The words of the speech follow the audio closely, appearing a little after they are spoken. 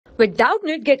With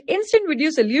Doubtnut, get instant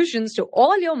video solutions to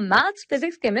all your maths,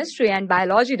 physics, chemistry, and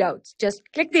biology doubts. Just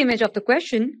click the image of the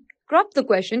question, crop the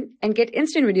question, and get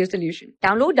instant video solution.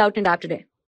 Download Doubtnut app today.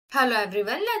 Hello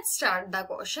everyone, let's start the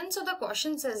question. So the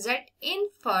question says that in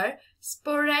fur,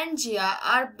 sporangia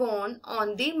are borne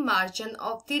on the margin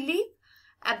of the leaf,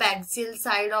 abaxial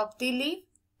side of the leaf,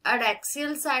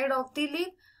 adaxial side of the leaf,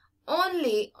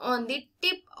 only on the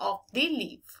tip of the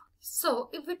leaf.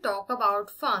 So if we talk about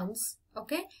ferns,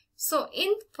 okay, so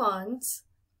in ferns,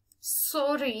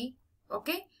 sori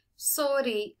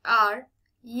are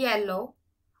yellow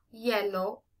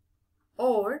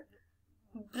or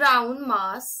brown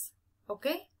mass,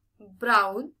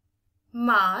 brown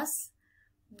mass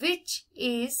which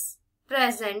is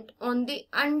present on the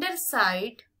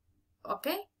underside,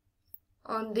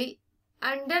 on the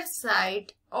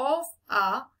underside of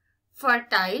a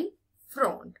fertile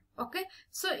frond.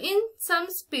 So in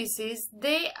some species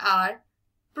they are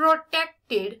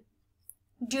protected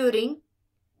during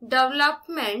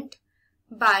development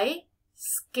by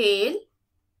scale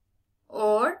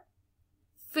or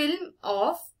film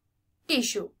of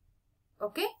tissue,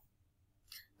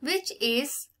 which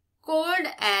is called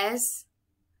as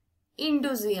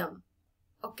indusium,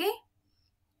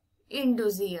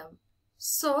 indusium.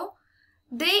 So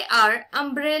they are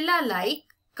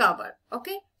umbrella-like cover,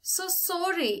 So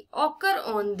sori occur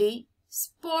on the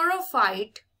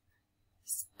sporophyte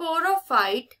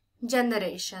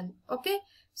generation,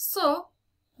 So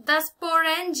the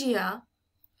sporangia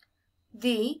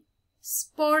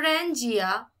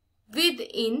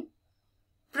within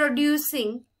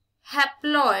producing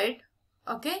haploid,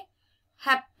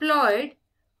 haploid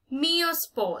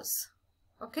meiospores,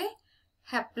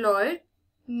 haploid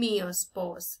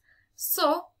meiospores.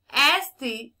 So as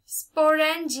the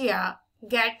sporangia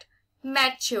get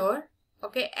mature,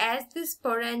 as the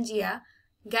sporangia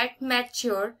get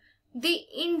mature, the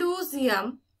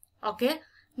indusium, the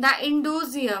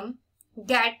indusium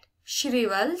get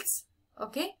shrivels,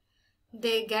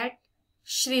 they get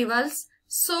shrivels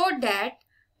so that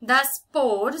the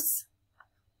spores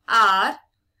are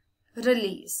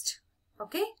released,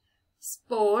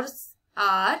 spores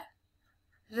are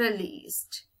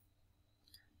released.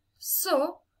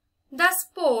 So the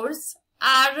spores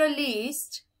are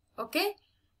released,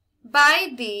 by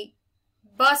the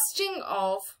bursting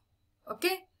of,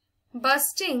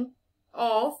 bursting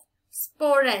of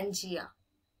sporangia,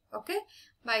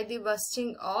 by the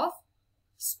bursting of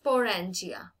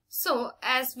sporangia. So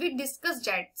as we discussed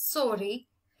that sori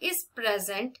is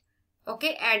present,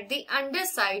 at the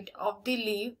underside of the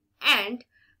leaf, and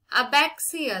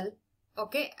abaxial,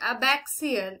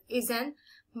 abaxial is an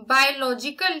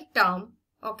biological term,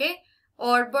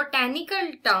 or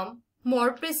botanical term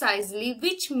more precisely,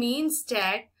 which means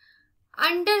that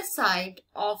underside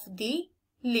of the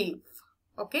leaf,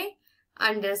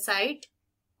 underside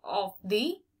of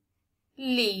the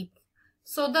leaf.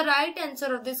 So the right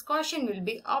answer of this question will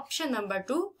be option number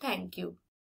 2. Thank you.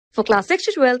 For class 6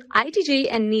 to 12, IIT JEE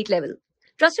and NEET level.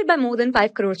 Trusted by more than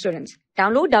 5 crore students.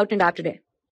 Download Doubtnut app today.